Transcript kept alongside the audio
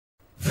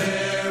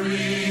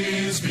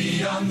there is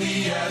beyond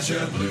the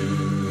azure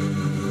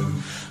blue.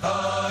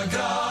 A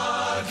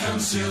God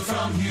comes still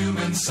from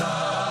human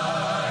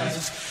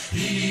sight.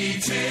 He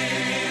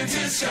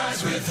tinted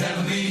skies with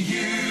heavenly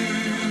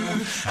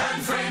hue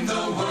and framed the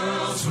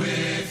worlds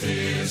with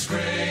his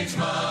great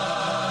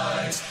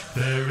might.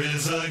 There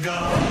is a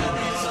God,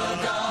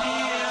 he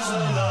is a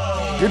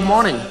love. Good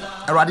morning,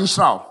 Eradi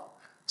Shrao.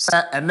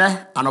 Say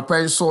ene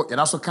anopen so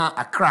yedaso kan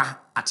Accra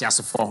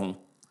atiasefo ho.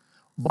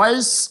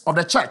 Boys of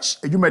the church,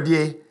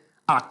 edwumadie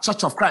a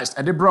Church of Christ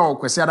edebro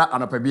kwesiada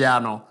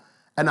anopabia no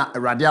ena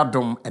Eradi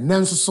adom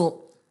enenso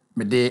so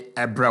mede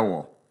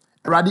ebrewo.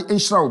 Eradi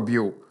Shrao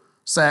bio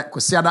say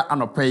kwesiada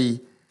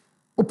anopai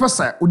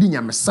upese odi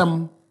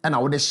nyamesem ena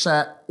wode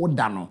hye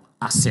woda no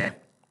ase.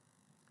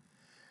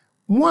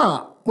 Mo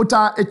a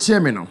muta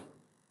etiemi no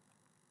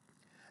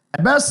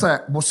ebese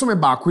bosome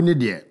baako ni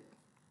de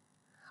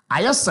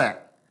ayese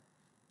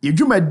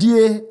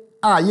yedwumadie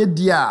a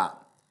yedi a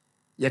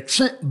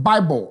yetwe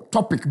Bible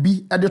topic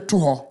bi ede to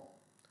ho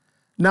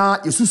na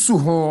yesusu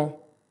ho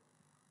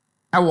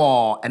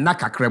ewo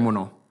enakakra mu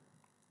no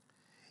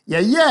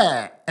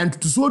ye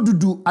entutuso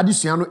dudu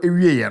adesua no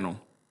ewie ye no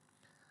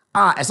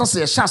a esase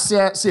ye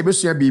hyase se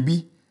ebesua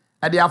bebi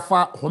ede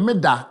afa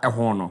homeda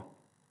eho no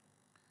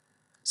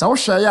sa wo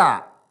hwe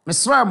ya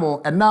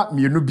mesramo ena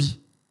mienu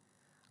bi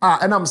a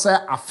enam se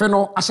afe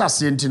no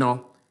ahyase enti no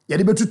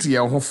yede betutu ye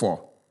ho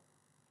fo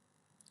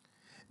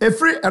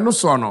efri eno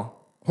so no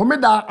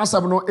homeda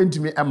asam no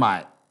entumi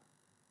emai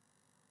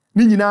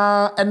ni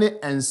nyina ene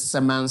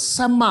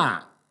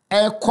ensemansama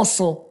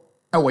ekoso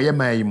ewo ye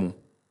mai mu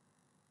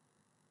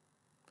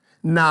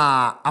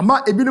na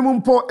ama ebinim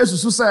mpo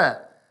esusu se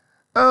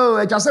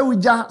ejase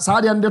wugya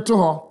saade nde to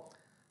ho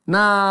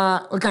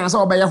na okan se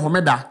obeye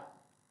homeda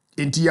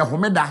enti ye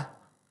homeda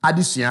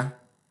adesua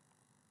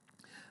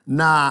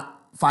na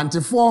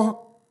fantefo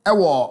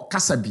ewo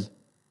kasabi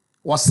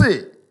wo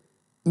se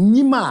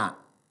nyima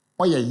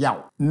oye yaw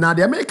na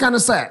de American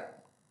say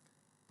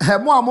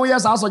mo amoye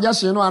sa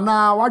suggestion no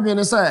ana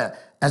wadwene say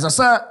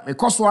esese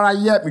mekoso ara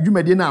ye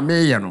medwumade na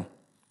meye no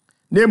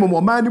na emu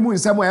mo man ni mu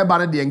nsem e ba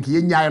no de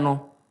nkiye nyae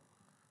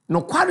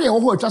no kware wo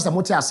ho atwa se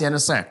mote ase ne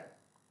say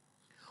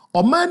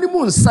o man ni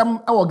mu nsem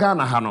e wo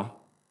Ghana ha no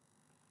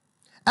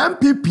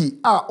MPP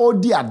a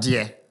odi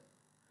ade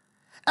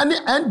ene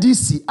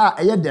NDC a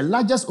eye the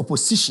largest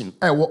opposition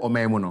e wo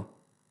oman mu no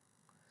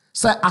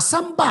say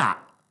asamba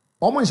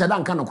o mo nheda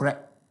nka nokore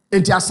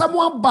enti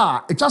asamo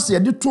aba etwase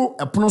yede to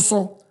epono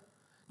so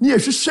ne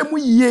yehwehwemu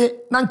yie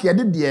na nka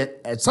yede de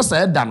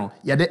sesa eda no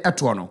yede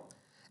eto no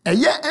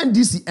eye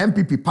NDC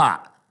MPP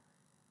pa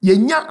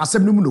yenya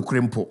asem no mu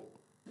nokure mpo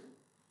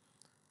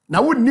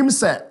na wonnim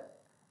se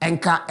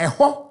enka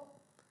eho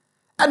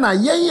ena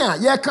yen a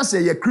ye ka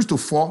se ye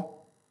Kristofo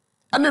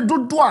ene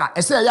dodo a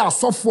ese ye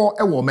asofo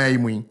e wo man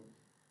mu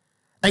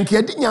enka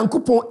yede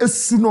Nyankopon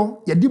esu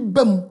no yede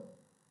bam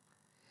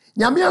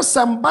nyame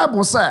asem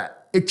Bible say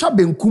etwa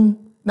benkum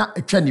na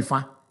etwa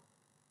nifa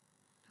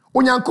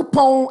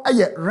Onyankopon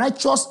eye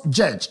righteous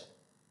judge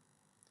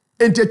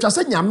enti etwa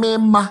se nyame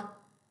ma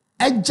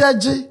e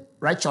judge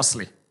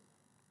righteously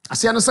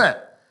ase no se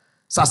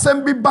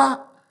sasem bi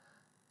ba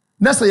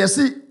na se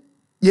yesi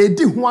ye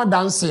di ho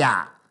adanse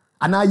a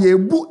ana ye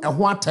bu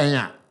eho aten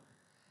a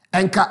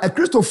enka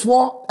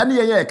Kristofo ene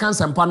ye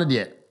kansempa no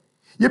de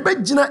ye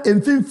begina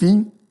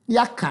emfimfin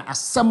yaka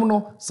asem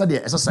no se de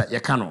esese ye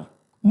ka no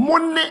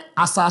monne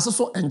asase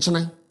so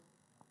enchene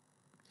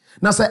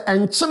na se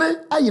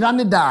enchene ayira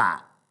ne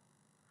da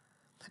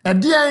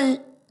edien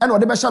ene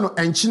ode be hye no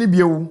enchene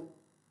biewu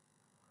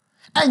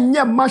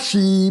enye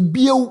mahwe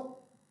biewu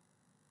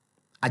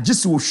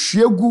agisi wo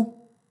hwegu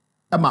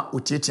ama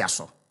otietia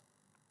so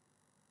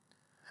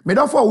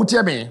medofo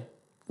wotie me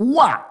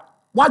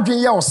wadwen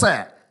ye wo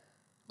se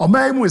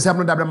oman mu nsem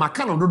no dabre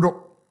maka no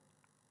dodo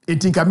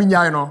entinka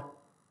minyae no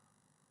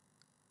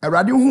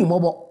Awurade hu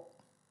mobo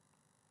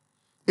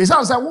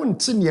esan se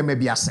wonte ne ma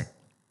biase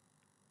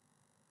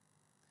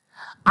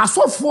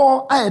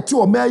asofo ayete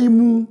oman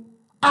mu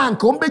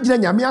anka ombegina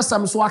nyame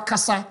asam so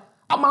akasa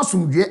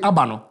amasumdwe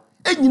aba no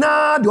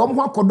enyina de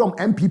omho akodom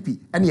MPP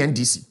ene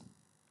NDC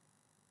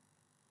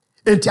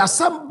enti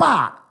asam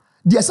ba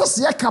de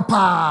esese ye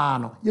kapa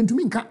no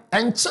yentumi nka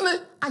enchene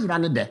ayira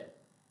ne de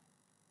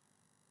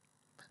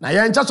na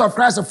ye Church of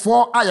Christ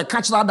for aye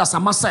kachira da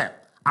samase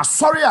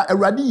asori a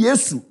Awurade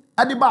Yesu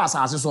ade ba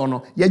asase so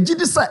no ye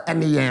gidi se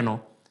ene yen no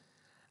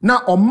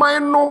na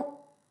oman no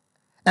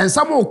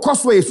ensam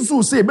okoso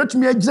esusu se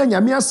betumi agira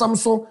nyame asam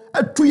so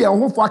atu ye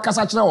hofo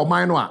akasa kire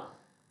oman no a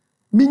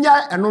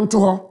minya eno nto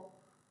ho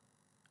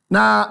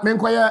na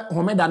menkoye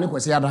homeda ne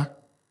kwesiada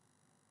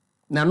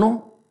na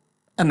no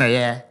ena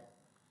ye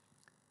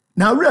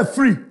na wura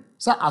free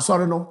sa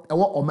asori no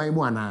ewo oman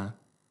mu ana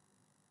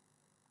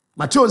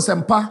Matthew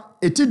sempa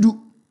etidu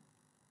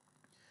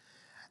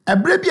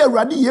ebre bi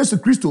Awurade Yesu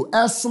Kristo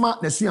esoma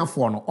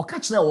nasuafo no oka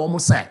kire wo mo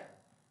se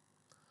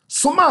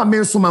soma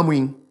me soma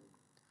muin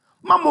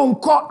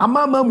mamonko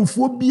amama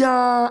mufuo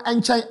bia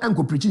enchan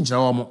ankoprichi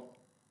nkyere wo mo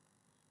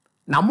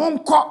na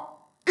monko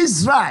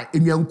Israel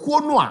enyankuo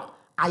no a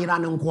ayra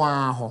ne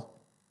nkwa ho.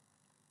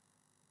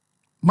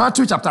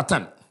 Matthew chapter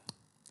 10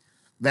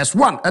 verse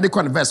 1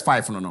 edikon verse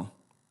 5 no.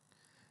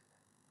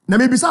 Na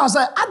me bisa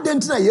say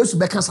adent na Yesu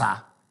beka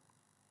sa.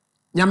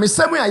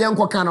 Nyamesemu ya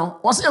yenkoka no,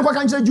 wo se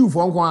yenkoka nche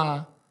Jewfo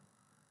nkwa.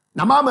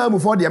 Na mama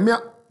amufo de me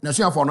na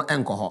suafo no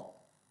enko ho.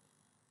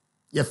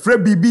 Ye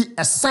frɛ bibi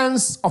a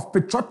sense of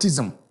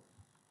patriotism.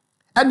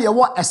 And ye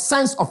wa a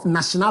sense of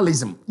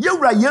nationalism. Ye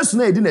wura Yesu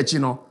na edi na chi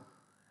no.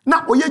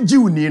 Na oye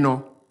Jew ni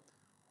no.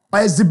 O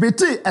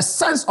exhibit a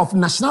sense of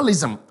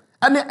nationalism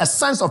and a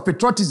sense of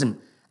patriotism.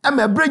 And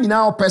my brain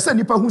now person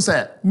nipa who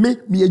say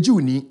me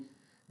Jew ni.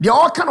 The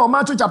all kind of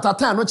Matthew chapter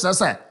 10 which I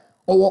say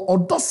o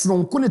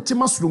dosronku ne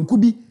tema sronku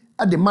bi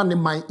e de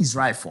man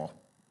Israel for.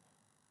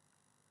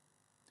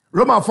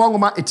 Roma for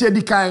ngoma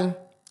etiedi kan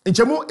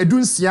enchemu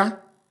edunsia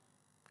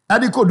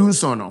adiko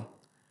dunson no.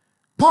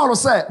 Paul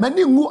say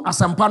mani ngu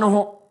asampa no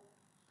ho.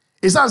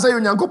 Isan say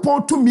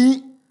Onyankopɔn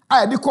tumi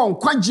a de ko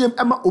nkwagiem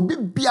ema obi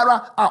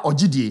biara a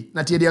ogidie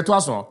na tie de to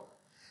aso.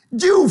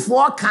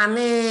 Jewfo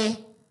kane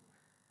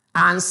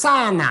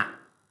ansana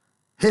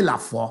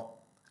helafo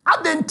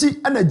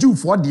adenti ana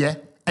Jewfo de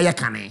eye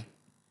kane.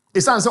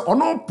 Isan say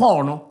ono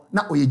Paul no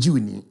na oye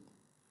Jewni.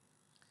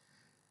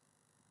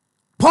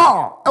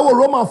 Paul ewo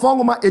Roman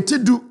fongoma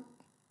etidu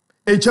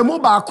enchemu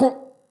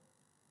baako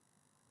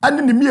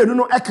ane ne mienu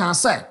no eka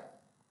say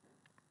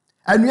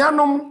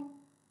anuanom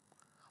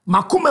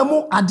makoma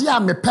mu ade a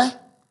mepe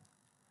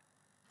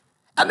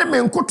ane me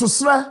nkoto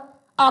sre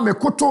a me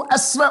koto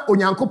esre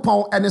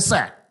Onyankopɔn ene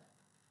se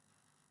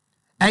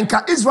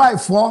enka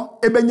Israelfo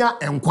ebenya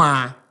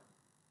enkwa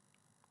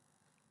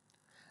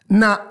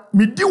na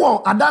midi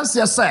won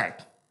adanse se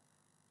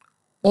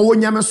owo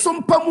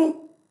nyamesompa mu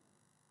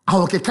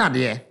ahokeka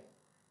de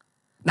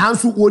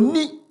nanso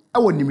oni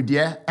ewo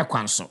nimde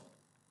ekwanso.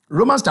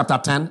 Romans chapter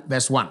 10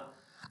 verse 1.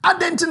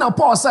 Adenti na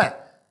Paul say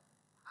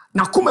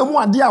na kuma mu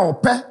ade a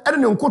ope ene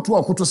ne nkoto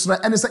okoto sre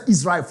ene se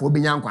Israelfo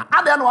obenya nkwa.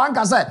 Ade na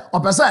wanka say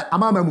ope say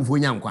amama mufo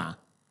nya nkwa.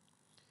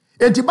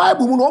 Enti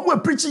Bible mu no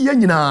omo preach ye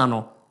nyina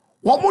no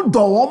wo do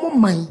wo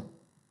man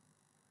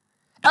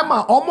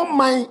ema wo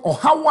man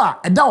ohawa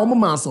eda wo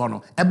man so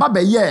no eba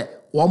be ye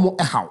wo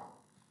ehaw.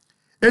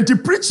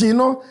 Enti preaching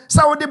no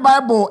say wo the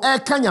Bible e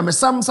kanya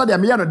mesam say de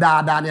me ye no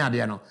daada ne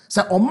ade no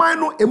say oman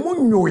no emu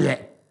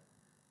nwoye.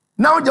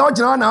 Now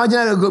Georgia na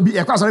Georgia be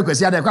a class of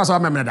kwesi ade class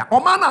of memeda.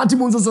 Oman na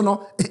antimu nso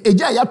no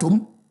eja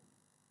yatom.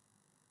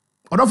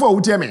 Odofo wo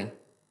tie me.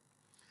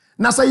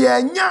 Na say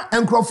ye nya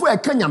enkrofo e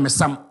kanya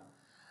mesam.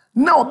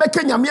 Na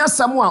obeka nyame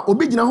asam a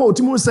obi gina ho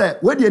otimu se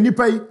we de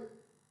nipa yi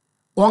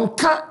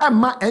onka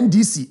ama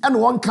NDC ene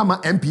wonka ma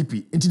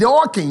MPP. Nti de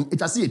working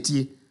etwase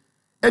etie.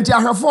 Enti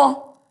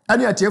ahwefo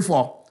ene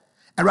atiefo.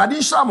 Awurade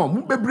nhyamo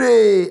mu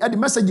bebre e de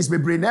messages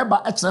bebre na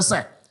eba e kire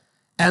se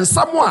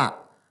ensam a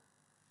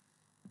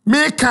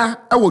meka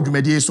ewo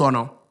dwumadi so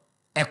no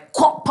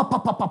ekọ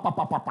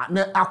papa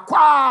na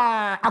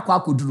akwa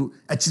akoduru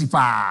akiri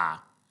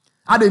pa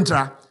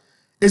adentra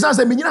esan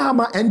se menyina ha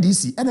ma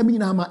NDC ena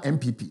menyina ha ma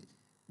MPP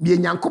me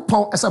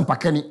Nyankopɔn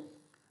esempakani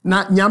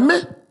na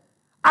nyame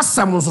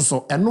asam nso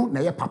so eno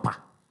na ye papa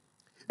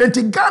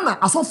enti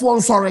Ghana asofo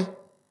nsore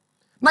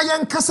na ye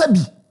nkasa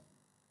bi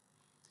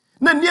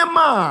na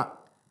niema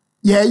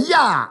ye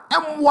ya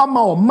emwa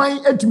ma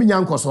oman atumi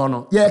nyankoso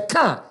no ye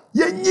ka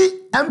ye nyi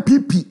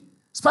MPP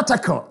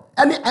spectacle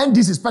any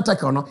NDC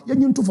spectacle no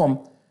yenyi nto fom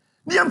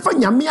ne yemfa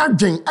nyame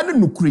adwen ene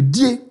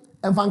nukuredie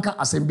emfanka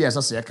assembly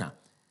esase eka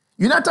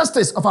United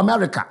States of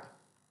America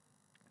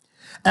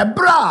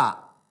ebra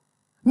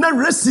na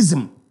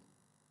racism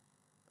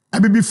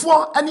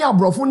abibifo ene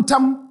abrofo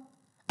ntam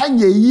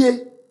anye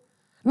yie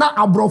na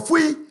abrofo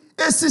yi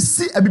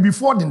esisi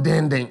abibifo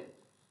dendenden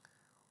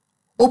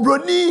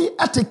obroni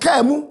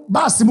ateka mu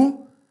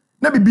baasimu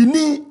na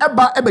bibini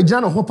eba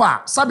ebegyina no ho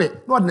pa sabe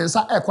na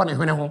odnensa ekọ ne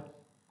hwene ho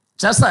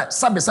chese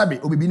sabe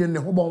obibini ne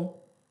ho bon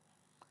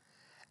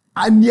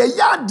anie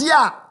ya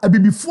dia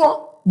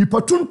abibifo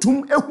nipa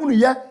tuntum ehunu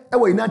ye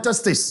ewa United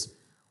States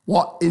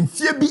wo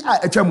enfie bi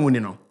a atwamu ni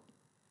no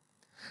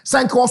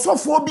sanka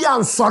osofo bi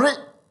ansore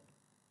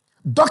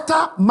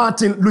Dr.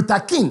 Martin Luther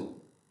King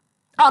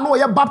no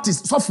ye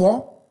Baptist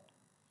sofo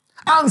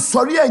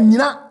ansore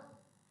anyina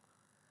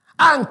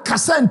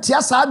ankasa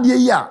ntia sa de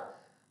yi a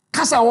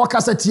kasa wo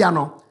kasa tia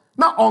no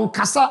na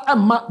onkasa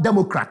emma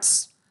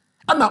Democrats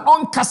ana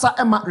onkasa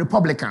emma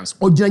Republicans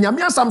ogina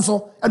nyame asam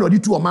so ena odi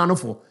tu oman no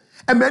fo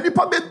ema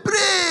nipa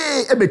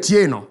bebre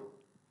ebetie no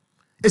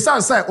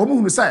esan sai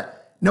omuhunu sai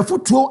na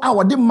futuo a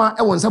wode ma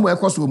e wonsam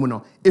ekoso mu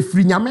no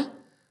efiri nyame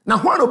na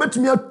ho na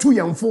obetumi atu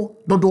yemfo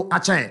dodo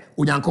achen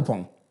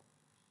Onyankopɔn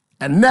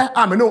enne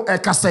ameno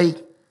ekasai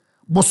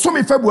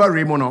bosomi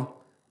February mu no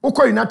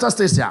ukọ United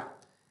States ya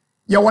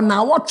ye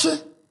wona wotwe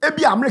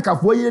ebi America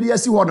fo yeri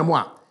asi ho no mo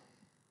a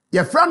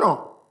ye fra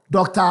no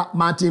Dr.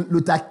 Martin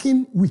Luther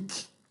King week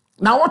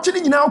na wotwe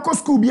ni nyina ukọ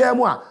school bia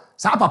mu a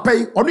sa papa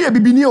yi ono ye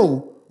bibini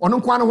o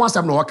ono kwa no ho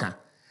asem no woka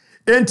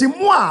enti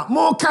mu a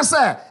mo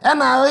kase e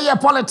na ye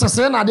politics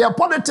na de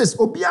politics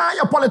obia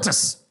ye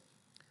politics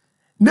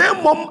na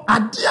mom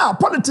ade a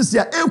politics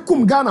ya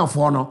ekum Ghana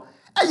fo no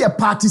ɛyɛ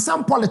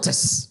partisan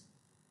politics.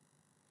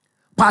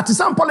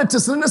 Partisan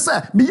politics ne say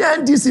me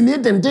NDC ni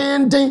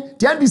dendenden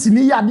the NDC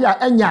ni yade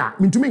a enya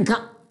mintumi nka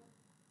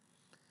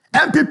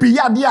MPP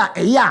yade a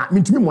eya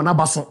mintumi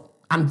monaba so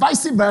and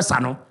vice versa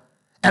no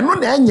eno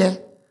na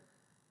enye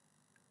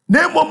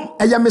na mom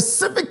eya me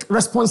civic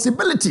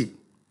responsibility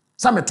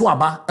sa me to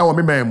aba e wo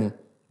me man mu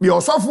me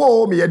osofo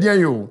o me yede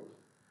yo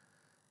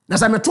na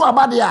sa me to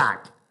aba de a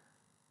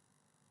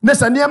na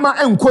sa niema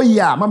enkoyi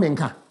a ma me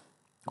nka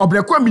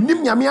obreko mi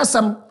nim nyame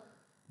asam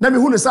na me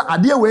hunu sa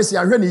ade we si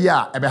ahwe ne yi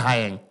a ebe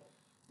hayen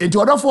enti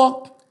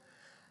odofo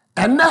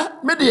enne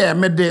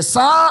me de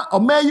sa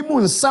omayi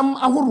mu nsam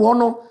ahoro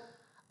no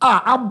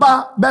a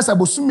aba besa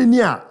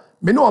bosumini a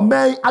me ne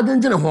omayi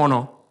adwendwene ho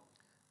no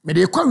me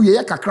de kwa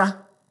wiye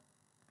kakra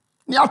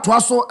ni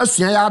atoa so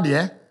asua ya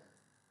de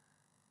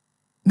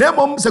na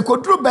mom se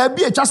koduru ba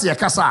bi etwase ye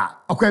kasa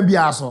okwan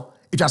bia so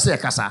etwase ye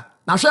kasa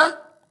na hwe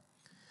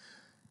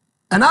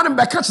enanim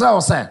be ka kira o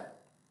se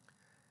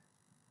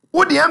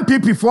wo the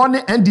MPP for ne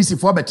NDC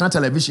for betra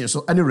television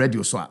so any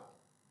radio so a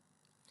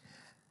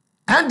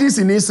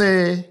NDC ni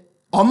say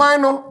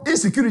oman no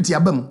insecurity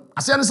abam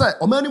ase ne say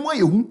oman ni mo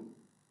yehu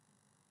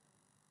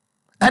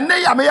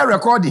enne ya me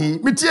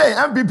recording me tie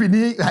MPP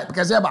ni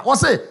kase ba wo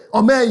say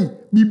oman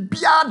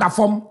bibia da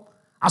fom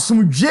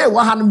asomdwe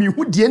wa ha no me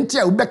hu die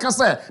ntia wo beka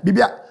say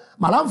bibia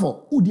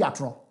malamfo udi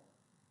atro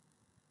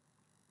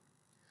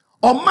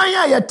oman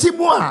ya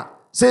yetimu a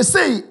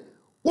say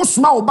wo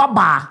soma wo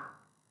baba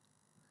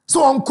so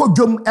onko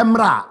dwom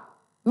emra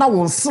na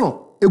won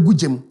sono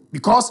egugem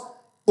because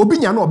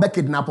obinya na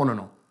obekid na pono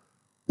no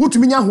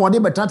wutumi nya hoode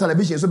betra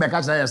television so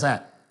beka kira say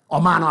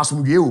o ma na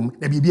asomdwe wom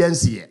na bibia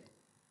nsiye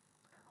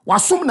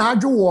wasom na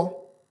adwowo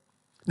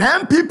na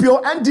MPP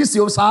o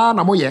NDC o saa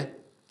na moye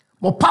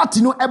mo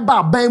party no eba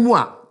aban mu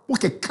a wo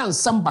ke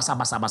kansam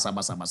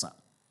basa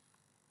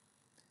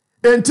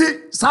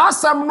enti saa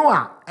sam no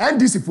a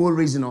NDC for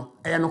reason no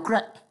e no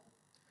kra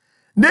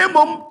na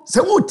mom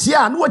se wo tie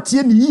a na wo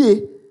tie ni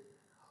yie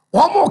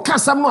omo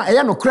kasam no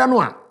eye no kra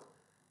no a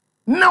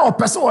na o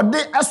pese o de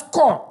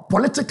score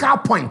political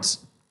point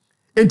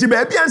enti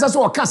ba bia nsa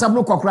so o kasam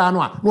no kokra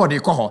no a na o de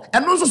ko ho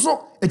eno nso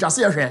so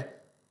etwase ehwe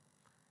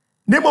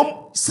nemom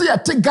se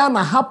yete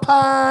Ghana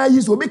hapa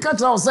yi so bi ka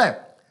tra o se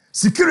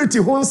security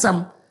ho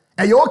nsam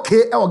eye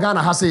okay e o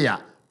Ghana ha se ya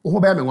wo ho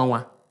ba me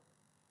nwanwa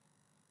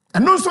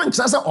eno nso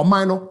nkyere se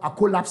oman no a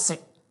collapse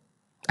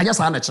anya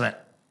sa na kyere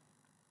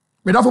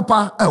medafo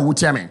pa a wo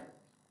tia me.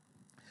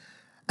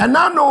 And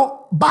now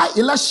no by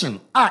election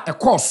a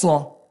course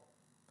so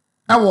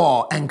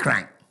ewo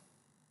enkran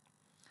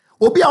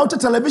obi out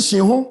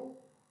television ho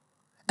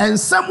and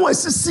somewhere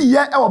sisi ye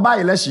ewo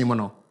by election mo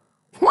no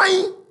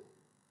hwan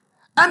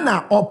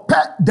ana ope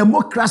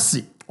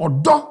democracy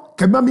odo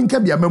kemami nka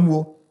bia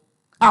mamuo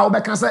a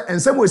obeka se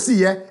ensem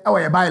osi ye ewo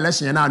ye by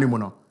election na anu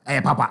no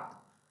papa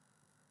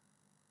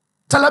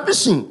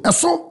television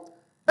eso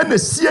ena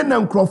sie na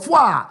nkrofo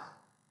a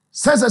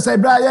say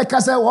bra ye ka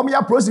say wo me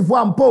ya prosifo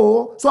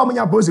ampo so wo me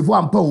ya prosifo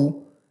ampo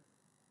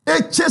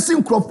e chesi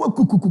nkrofo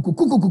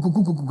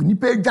kukukukukukukukukukuku ni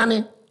pe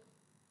dwane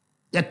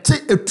ye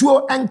te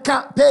etuo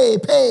enka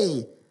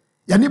pe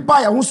ya ni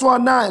ba ya ho so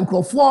na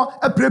nkrofo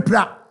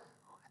aprepra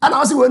ana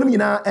wo se wo nim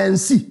nyina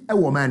ensi e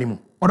wo mani mu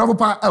odofo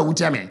pa a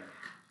wutia me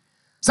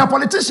sa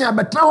politician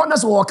betra ho na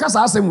so wo ka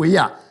sa asem we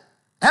ya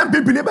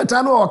MPP ni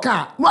betra no wo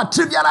ka no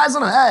trivialize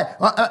na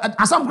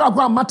asam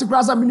kwa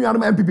matikra sa minu anu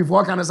MPP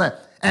for ka na say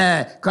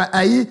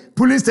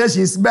police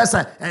stations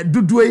besa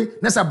dudue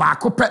nesa ba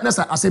kope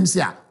nesa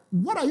asemsia.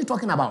 What are you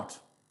talking about?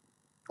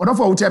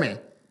 Odofo wo tell me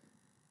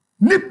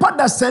nipa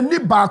da sani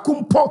ba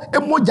kumpo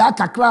emoja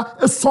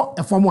kakra eso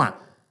efomo a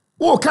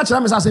wo ka kira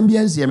me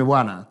asembia nsie me bo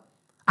ana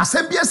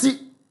asembia si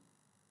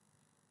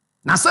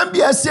na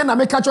asembia si na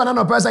me ka kira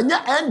na pesa nya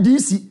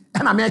NDC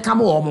na me ka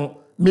mo mo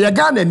me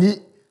Ghana ni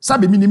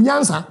sabe minim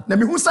nyansa na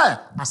me hu say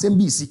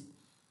asembia si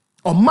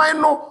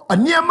oman no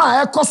aniema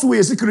a ekoso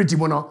we security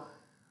mo no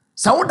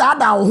sa wo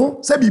daada wo ho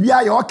se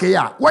bibia ye okay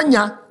a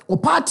wanya o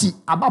party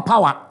aba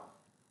power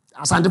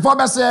asantefo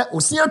be se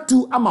osia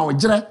tu ama wo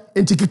gire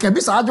enti keka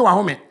bi sa agye wa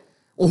home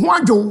wo ho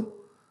adwo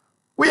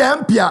wo ye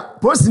mpia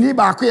posini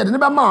ba ko ye de ne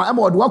be ma e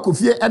ma wo de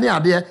wakofie ene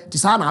ade ti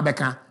sa na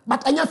abeka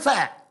but anya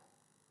fair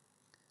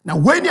na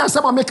we ni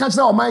asema me ka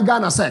kire o man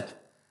Ghana se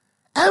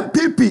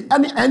MPP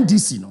ene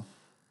NDC no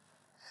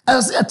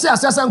ese eti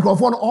asesa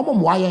nkrofo no o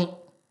mo ayen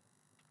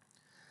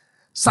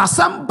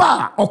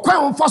sasamba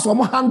okwan mfa so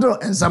mo handle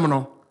ensem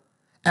no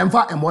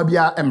emfa emo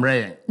bia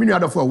emre minu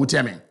adofo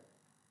awutie me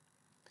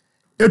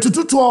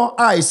etututo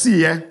a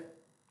isiye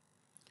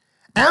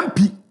MP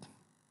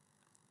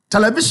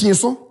television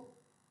so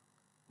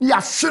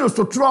ya hwere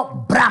so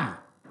tro bram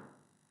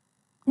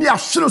ni ya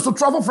hwere so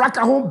tro fo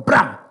fraka ho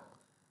bram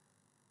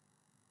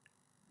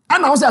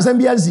ana ho se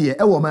asembia nzie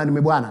e wo man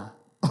me bo ana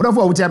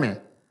odofo awutie me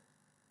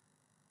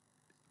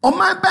o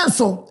man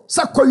benso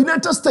sa ko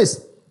United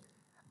States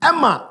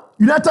Emma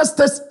United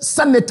States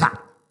Senator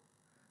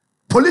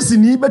police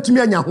ni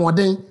betumi anya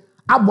hoden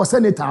abo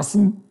senator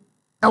asum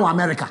e wa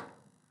America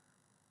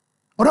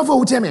odofo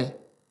wutie me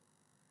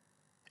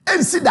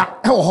ensida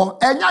ewo ho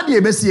enya de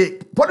ebesie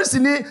police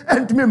ni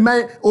entumi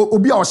man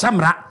obi a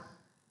oshamra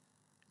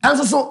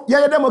enso so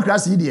ye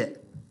democracy de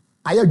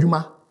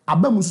ayadwuma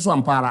abamu so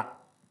ampara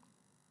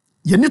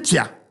ye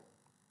nitua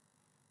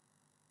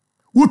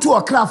wutu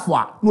okrafo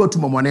a na otu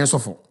momone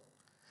nsofo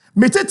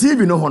mete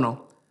tv no ho no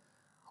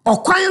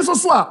okwan nso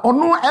so a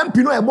ono mp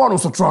no ebo no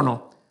sotro no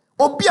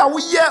obi a wo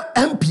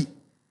ye mp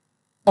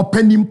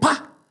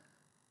opanimpa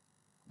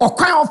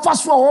okwan ofa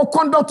so o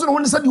conduct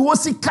no se de wo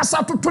si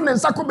kasa toto ne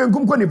nsa ko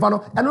benkum ko nifa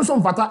no eno so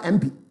mfata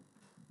mp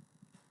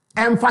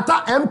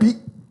emfata mp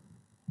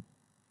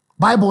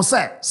bible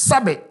say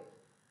sabe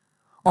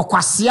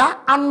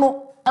okwasia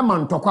ano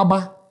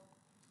emantokwaba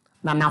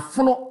na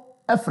nafono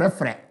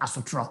efrefre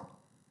asotro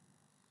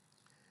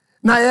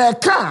na ye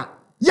ka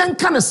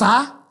yenka ne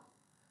saa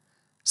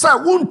sa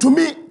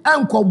wuntumi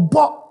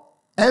enkobo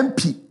mp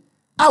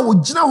a wo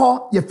gina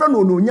ho ye fra no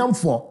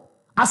ononyamfo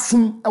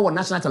asum e wo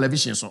national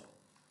television so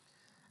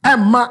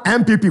emma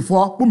MPP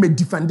for who may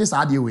defend this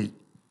idea way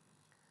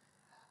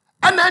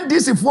and then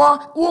this for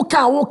who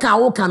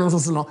can no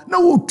so no na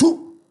wo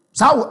tu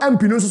sa wo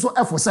MP no so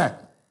efo say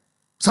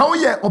sa wo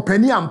ye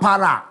opani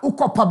ampara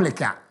ukọ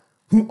public a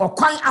hu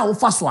okwan a wo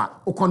fa so a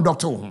wo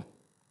conduct wo ho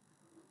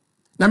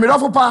na me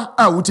rofo pa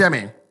a wo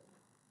teme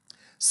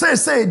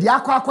say di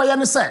akwa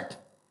ne say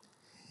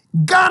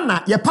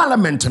Ghana ye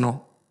parliament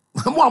no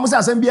mo amusa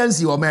asem bia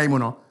nsi o man mu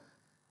no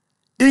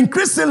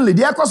increasingly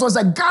the akwa so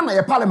say Ghana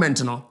ye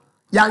parliament no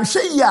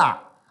yanhwe ya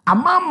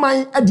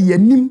amaman ade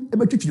yanim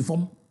ebetwitwiri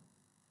fom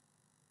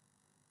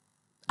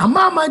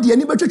amaman de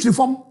yanim betwitwiri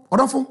fom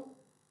odofo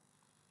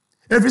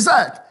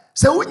efisa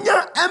se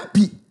wonya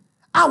MP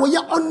a wo ye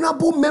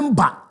honorable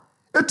member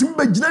etum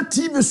begina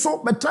TV so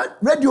beta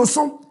radio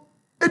so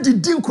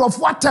edidi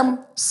nkrofo atem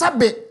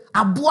sabe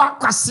aboa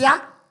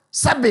kwasea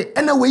sabe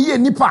ena we ye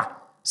nipa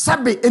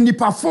sabe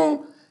enipa fon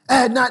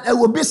na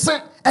obi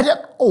se ede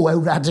o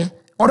awurade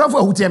odofo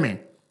ahutieme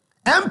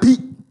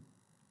MP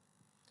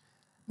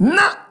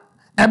na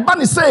eba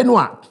ni say no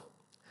a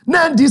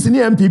na NDC ni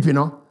MPP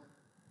no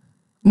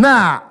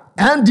na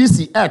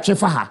NDC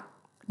twefa ha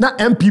na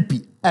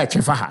MPP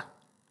twefa ha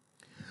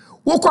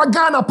woko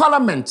Ghana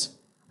parliament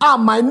a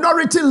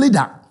minority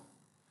leader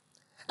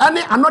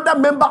any another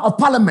member of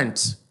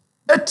parliament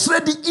a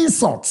trade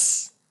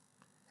insults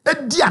a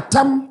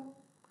diatam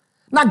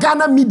na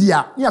Ghana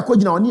media ni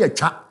akogina oni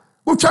atwa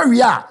wotwa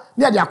wi a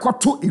ni ade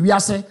akoto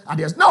ewiase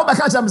ade na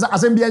obeka cham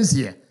asembia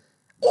nsie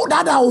o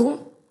dada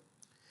wo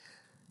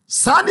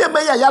Sane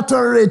meya ya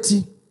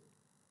torreti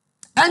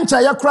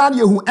encha ya kra na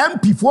yehu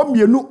MP fo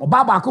mienu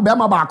oba baako be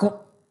ma baako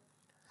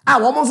a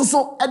wo mo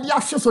so e dia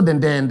hwe so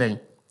dendenden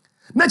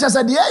na cha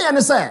se de ye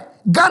ne se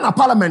Ghana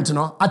parliament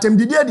no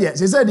atemdidie de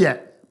se de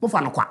mo fa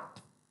no kwa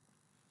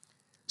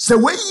se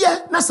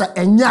weye na se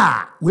enya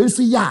a we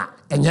nso ya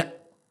enye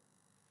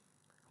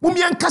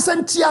mumien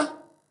kasantia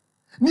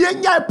ni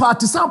enya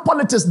partisan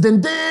politics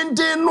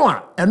dendenden no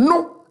a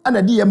eno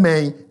ana de ye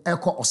man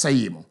eko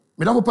osaye mo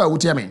me da papa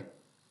wutie me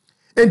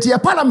enti ye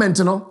parliament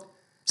no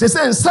se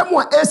nsem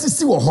a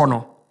ACC wo ho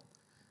no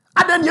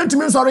adan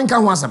yentumi nsori nka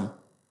ho asem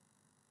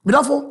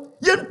midafo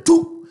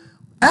yentu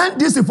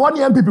NDC for ni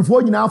MPP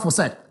for nyina afo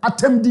se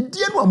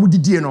atemdidie no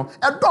amudidie no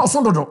edo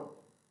so dodo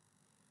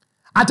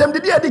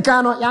atemdidie di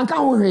kan no yanka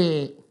ho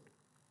hwe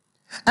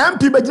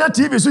MP begina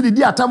TV so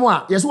didi atam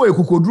a yeso wo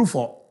ekokoduru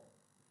fo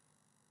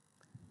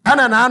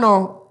ana na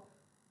no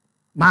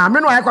ma me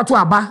no ayekwato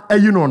aba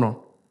ayi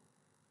no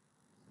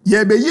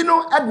ye beyi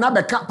no edna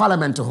beka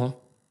parliament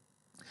ho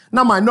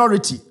na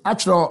minority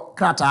actual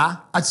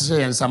krata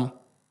achise yensam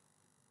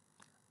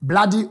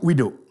bloody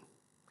widow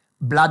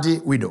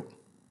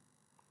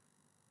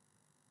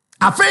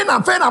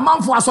afena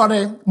manfo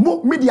asore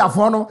media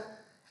for no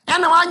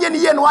ena wanye ne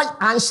ye no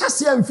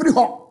anhyase amfiri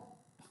ho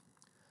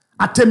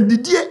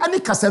atemdidie ani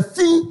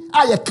kasafi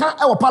ayeka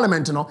e wo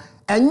parliament no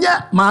enye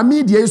ma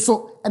media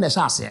so ena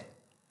hyase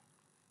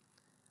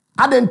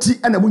adenti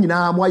ena mu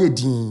nyina mo aye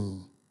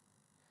din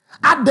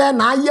ade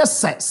na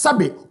ayese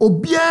sabe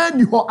obia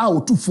ni ho a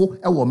otufo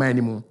e wo man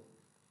ni mu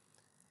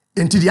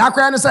enti di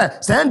akwa ne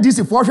se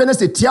NDC for hwe ne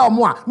se tia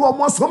omo a na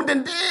omo som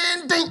den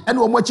ene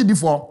omo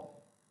achidifo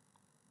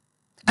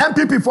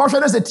MPP for hwe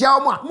ne se tia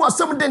omo a mo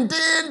som den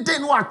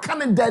no aka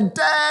ne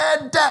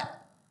de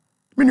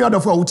minu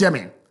adofo awutie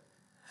me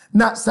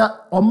na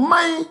sa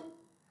oman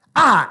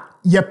a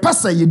ye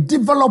pesa ye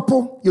develop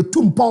ye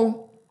tumpon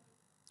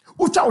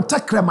ucha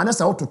utakrema ne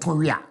se ototon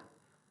wi a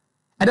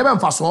ede be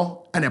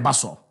mfaso ene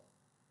baso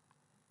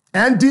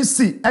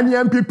NDC and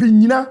MPP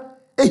nyina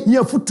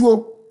ehia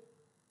futuo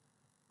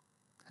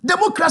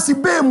democracy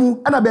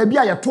bemu ana ba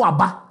bia yeto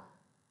aba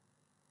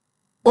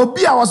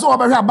obi a waso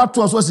obehwe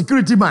abato so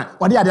security man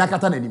wade ade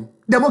akata nanim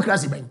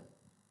democracy ben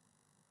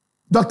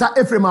Dr.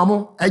 Ephraim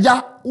Amo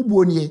eja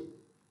ubuonie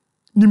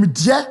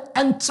nimdie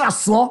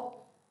entraso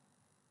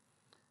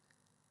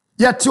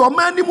yete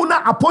omani mu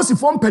na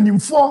aposifo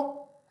mpanimfo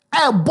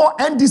ebo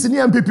NDC ni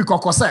MPP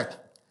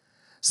kokosek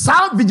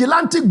some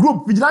vigilante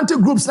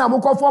groups na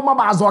moko former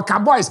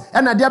Azoka boys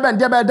and a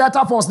deba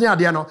data force near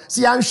the no.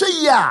 See, I'm sure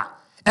ya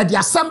e de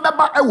asem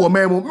beba e wo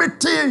man mu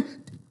mete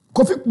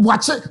Kofi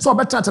Boakye so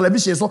better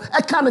television so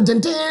e kan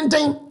den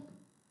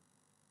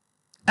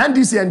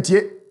NDC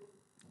antie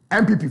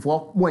MPP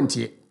for mo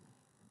antie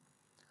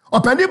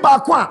opani ba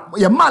ko a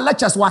ye ma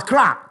lectures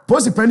wakra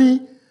posi pani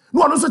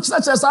no ono so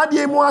kyerɛ saa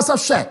de mu asa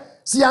hwɛ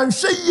si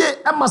anhwɛ ye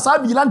e ma saa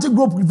vigilante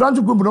group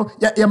no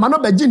ye ma no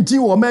ba gintin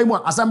wo man mu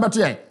asem beto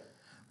ye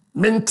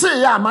mente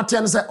ya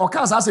mate ne se o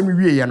kan saa asem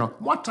wie ye no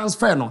mo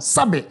transfer no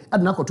sabe e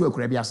de na koto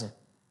akura bi ase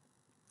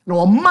na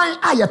o man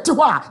a ye te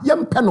ho a ye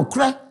mpɛ no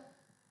korɛ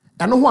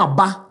eno ho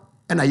aba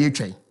na ye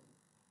twɛn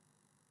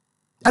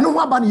eno ho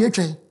aba na ye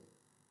twɛn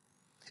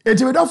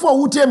enti we dofo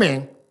wutie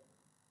me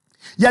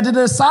ye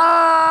de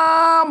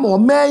saa mo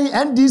man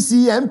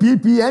NDC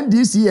MPP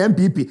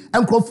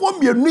enkrofo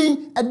mienu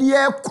e de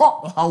ye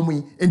kɔ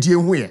hawmi enti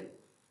ehu ye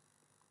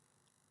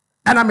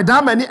ana me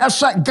da mani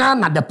ehwe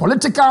Ghana the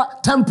political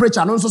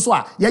temperature no so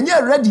a ye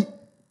nye ready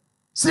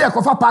see ye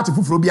kofa party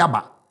fufuro bi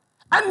aba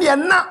ane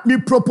na me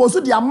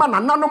propose di ama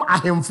nananom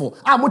ahemfo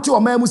a mote o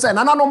man mu say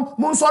nananom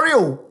mo nsɔre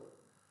o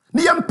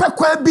ni ye mpɛ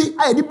kwa bi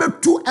a ye de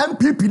betu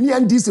MPP ni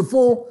NDC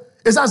fo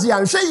esase ya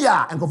nhwe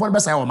ya enkofo no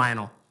besa o man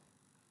no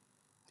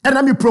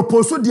ena me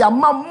propose di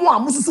ama mo a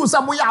mususu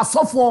say mo ya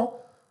asofo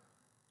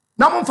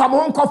na mo mfa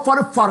mo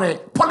nkɔ fore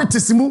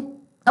politics mu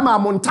e ma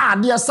mo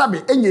ntaade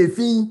sabe enya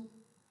efi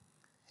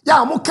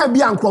ya mo ka bi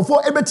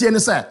ankrofo ebetie ne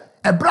say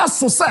ebra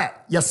so say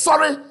ye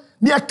sɔre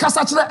ni e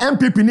kasa kyerɛ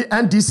MPP ni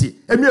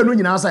NDC emienu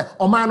nyina say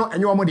o man no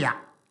enye omo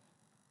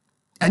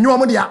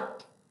dia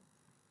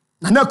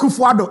na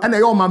Kufuado ena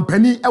ye o man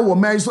pani e wo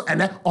man so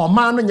ene o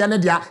man no nye ne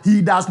dia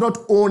he does not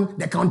own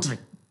the country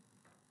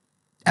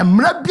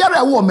emra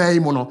biara wo man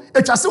mu no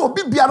etwa se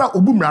obi biara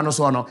obu mra no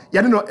so no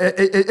ye ne no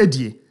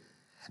edie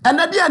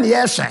ena dia ne ye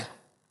hwe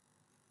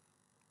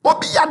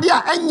obi yade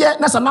a enye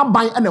na sa na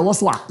ban ena wo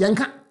so a ye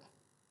nka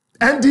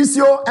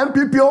NDC o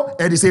MPP o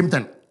the same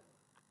thing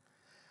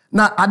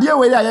na ade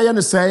we ya ye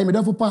no sai me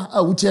defo pa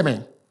a wutie me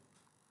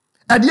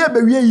ade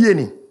be wie yie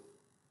ni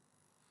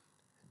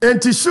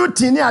enti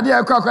shooting ni ade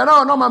akwa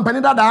na no man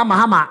pani dada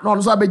mahama na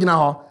ono so abegina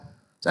ho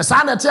se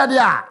sa na tie de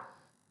a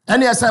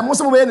ene ese mo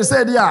so be ni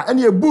say de a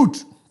ene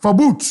boot for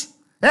boot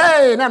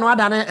hey na no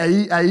ada na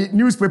ayi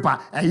newspaper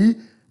ayi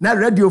na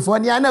radio for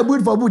ni na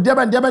boot for boot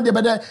deben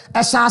e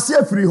hyase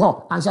afiri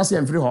ho an hyase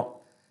amfiri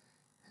ho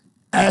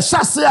e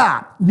hyase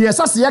a ni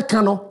esase ye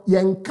ka no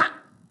ye nka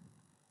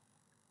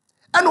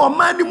ene o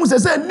man ni mu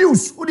se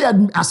news wo de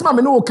asema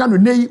me no wo ka no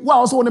nei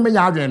wa so wo ne me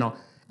nya adwen no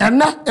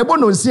ene ebo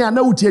no nsia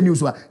na wutie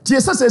news wa tie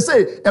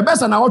sese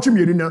ebesa na wotwe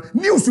mienu no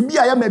news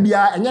bia ya ma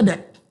bia enye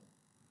de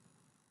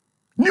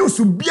news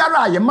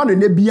biara ya ma no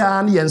ne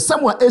bia na ye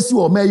nsem a esi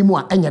o mai mu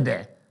a enye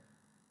de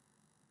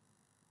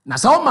na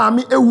sa o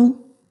maami ewu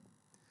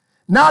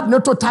na de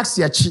to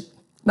taxi achi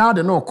na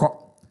de no kɔ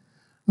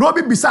na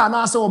obi bisa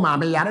na ase o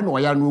maami yare na o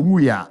yare no mu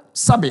ya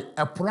sabe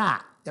epra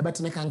ya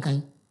betene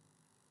kankan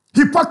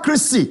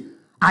hypocrisy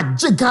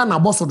ajiga na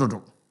boso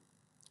dodo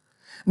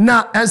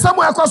na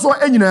ensamo ekoso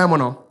enyina mu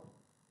no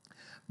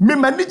me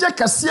manije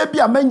kase bi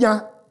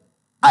amanya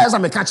ayesa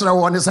me ka kire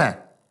wo ne se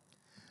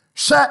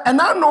hwe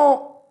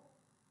enano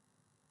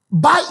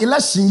by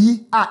election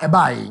yi a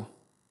ebai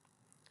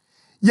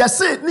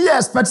yes ni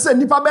expect say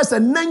nipa be say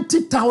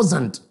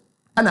 90,000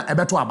 ana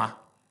ebeto aba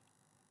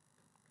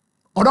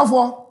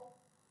odofo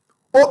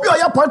obi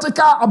oya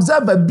political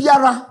observer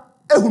biara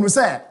ehunu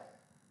se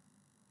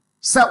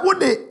wo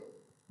de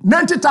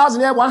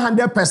 90,000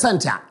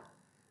 100% a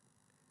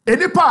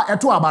enipa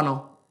eto aba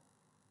no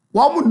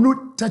wa mu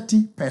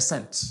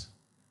 30%.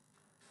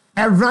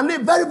 A very,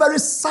 very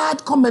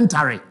sad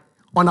commentary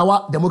on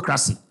our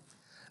democracy.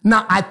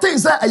 Now, I think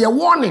say a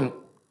warning.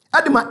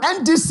 Adima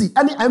NDC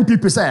any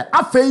MPP say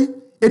afei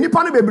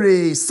enipa no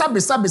bebre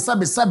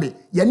sabe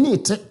ye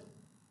need it.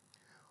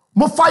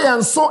 Mo fire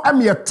nso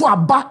ame eto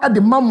aba e de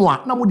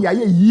mamoa na mo de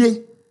aye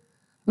yie.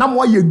 Na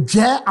mo ye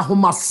dwe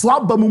ahomaso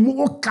aba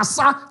mu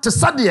kasa te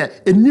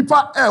sade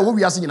enipa wo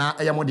wiase nyina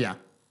eye mo dia.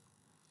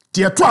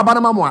 Ti eto aba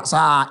na mamoa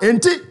sa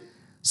enti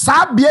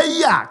sa bia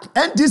yi a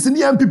NDC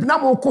ni MPP na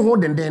mo ko ho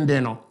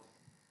dendenden no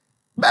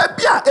ba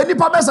bia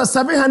enipa be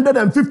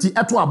 750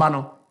 eto aba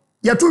no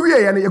ye to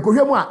wie ye no ye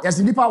kohwe mu a ye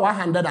se nipa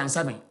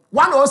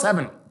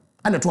 107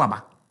 and eto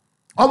aba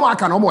omo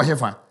aka no omo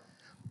hefa.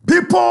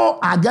 People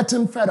are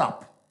getting fed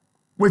up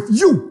with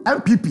you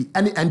MPP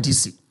and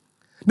NDC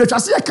na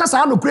twase ye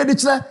kasa no credit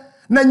kire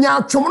na nya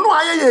atwom no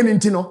ayeye ni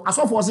ntino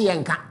asofo se ye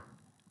nka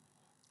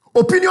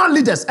opinion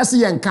leaders ese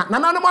ye nka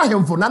nananom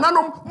ahemfo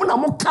nananom mu na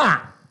mo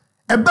ka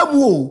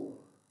ebamu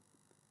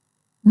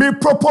me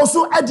propose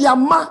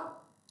adiama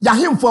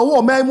yahemfo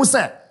wo man mu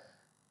say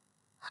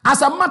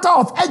as a matter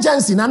of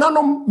urgency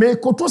nananom me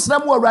koto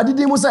sram wo awrade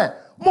din mu say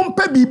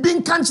mompa bibi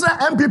nka nkire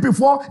MPP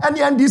for and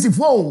NDC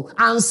for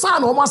ansa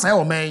na o ma say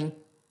o man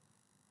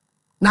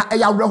na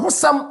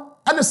eyawrehosam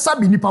ene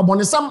sabi nipa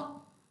bonesam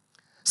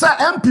say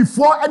MP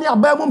for any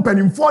abamu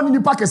mpanimfo ni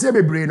nipa kese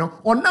bebre no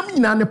onam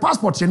nyina ne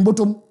passport chen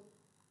botom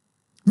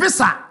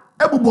visa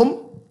ebubom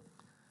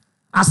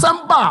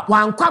asamba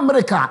wankwa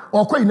America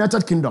or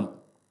United Kingdom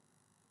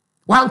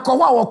wankwa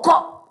wa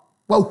wokọ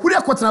huri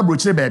akotena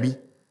brochire baabi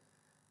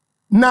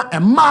na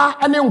emma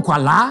ene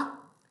nkwala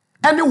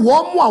ene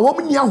wo mu a wo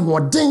mu nia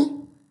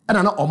hoden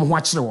ena na omo ho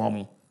akire wo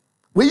mu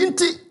we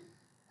yinti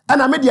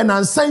ena media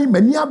nansan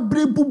mani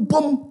abre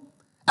bubom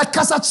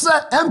akasa kire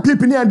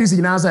MPP ne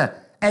NDC na say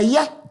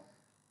eye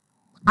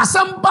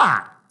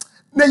asamba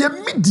na ye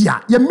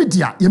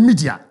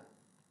media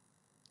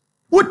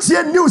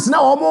wotie news na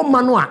omo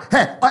ma no a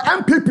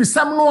MPP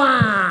sam no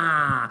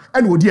a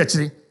ene odi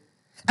akire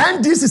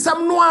NDC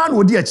sam no a na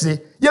odi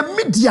akire ye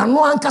media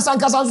no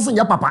ankasa so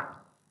nya papa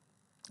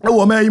e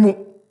wo ma yimu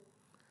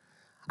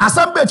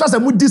asamba twa se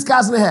mu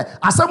discuss ne he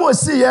asamba o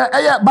see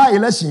ye by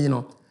election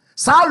no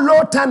sa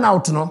low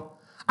turnout no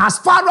as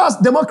far as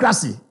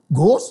democracy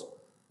goes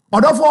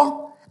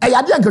odofo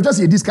yade anka twa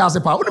se discuss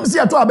pa unim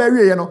se to aba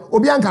wie ye no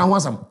obi anka ho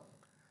asam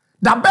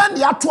da ben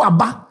ya to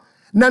aba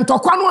na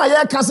ntokwa no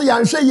aye ka se ya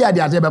nhwe yi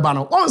ade beba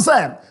no on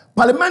say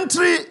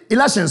parliamentary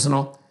elections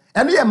no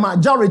eno ye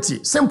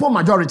majority simple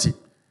majority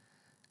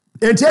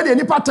entie de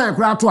nipa tan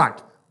kura to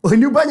ak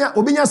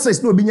obinya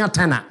 6 na obinya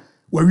 10 na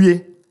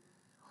wawie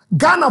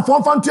Ghana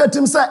for fantu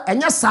etim say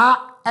enya saa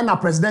na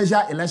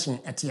presidential election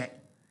etie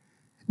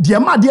de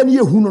ma de ne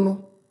yehu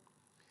no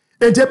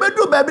ente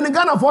bedu ba bi ne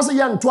Ghana for say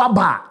ye nto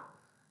aba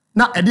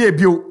na ede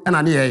ebio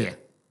na ne yeye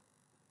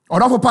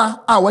odofo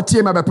pa a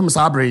watie ma bepem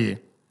saa breye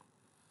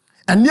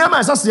enia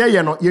ma sase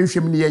ye no ye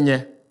nhwem ne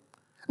yenye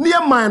ne ye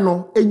man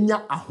no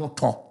enya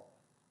ahoto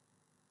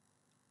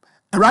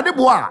awrade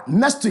bo a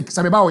next week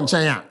sabe ba wo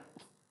nchen a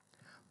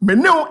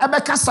meneu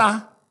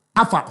ebekasa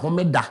afa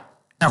homeda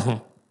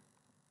eho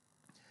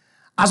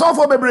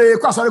asofo bebre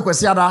kwa sori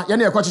kwasiada ye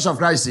ne ekwa Church of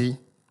Christ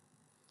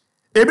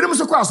ebinim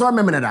so kwa sori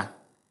memeneda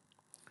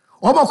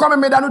omo kwa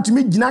memeda no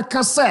timi gina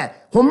ka se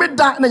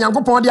homeda na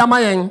Nyankopon de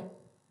amayen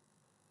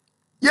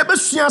ye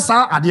besua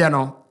sa ade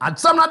no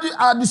atsam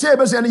na de se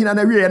besua ne hina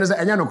na wie ne se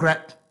enye no kre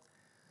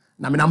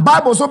na menam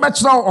Bible so be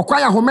kira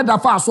okwan ya homeda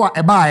fa so a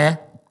ebaaye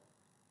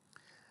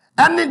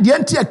ene de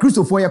anti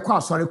Christopher ye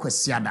kwa sori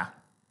kwasiada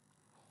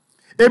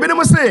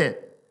ebinim se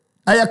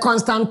eye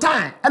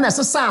Constantine ene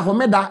sesa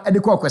homeda e de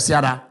kwa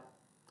kwasiada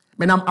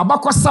menam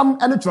abakosam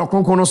ene tro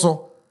kronkron no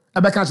so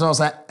ebeka kira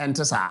so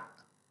ente sa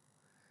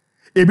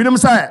ebinim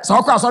say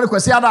so kwa sorry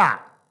kwasiada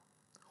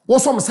wo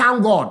som san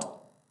God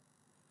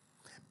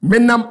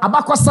menam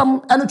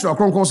abakosam ene tro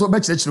kronkron so be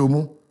kirekire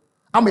mu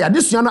ama ya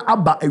desua no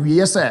aba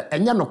awiye say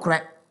enye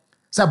nokre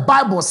say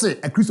Bible say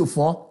a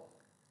Christopher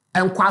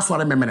enkwa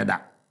sorry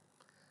memeneda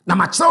na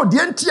ma kire odi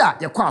enti a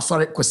ye kwa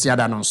sorry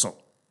kwasiada no so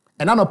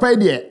ena no pay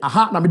de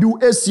aha na mede wo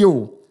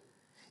esio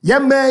ye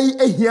mai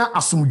ehia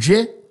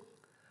asomdwe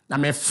na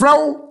me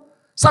frau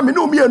sa me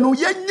no mienu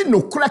ye nyi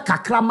nokre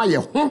kakra ma ye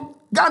ho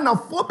Ghana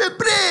fo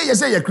bebre ye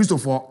say ye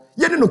Christopher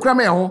ye ni nokra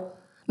ma ye ho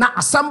na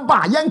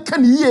asamba ye nka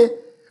ne ye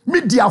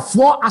media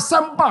fo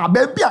asamba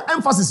ba bia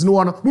emphasis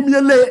no no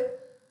mumiele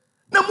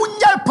na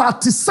munya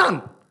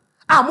partisan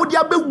a mudi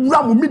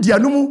abewura mu media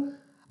no mu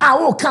a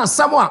wo ka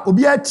asam a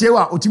obi atie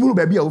wa otimi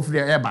ba bia ofiri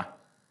eba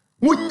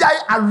munya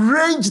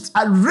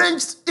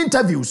arranged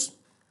interviews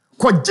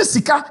ko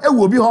Jessica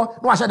ewo bi ho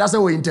na wa hye da say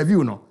wo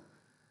interview no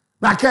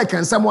na ka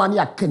kan samu ani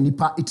aka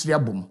nipa itiri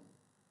abom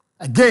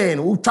again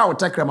wo twa wo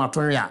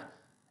takramaton ya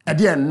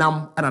ede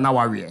enam ana na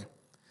wawe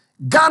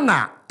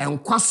Ghana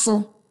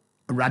enkwaso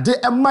awrade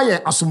emma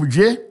ye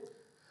asomdwe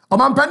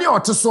omampani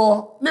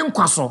oteso ne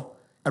nkwaso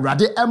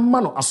awrade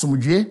emma no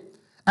asomdwe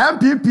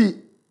MPP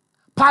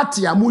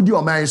party amudi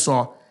oman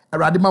so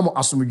awrade mamo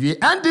asomdwe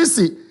NDC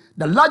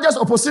the largest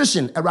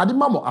opposition awrade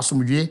mamo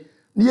asomdwe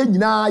ne ye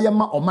nyina ye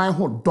ma oman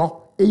ho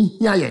do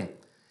ehia ye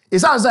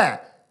isanze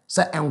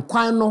se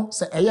enkwan no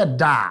se eye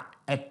da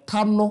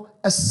etano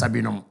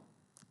esabinom.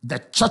 The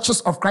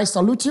Churches of Christ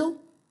salute you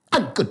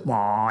and good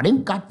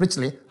morning. God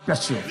richly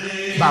bless you.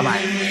 Bye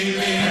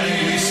bye.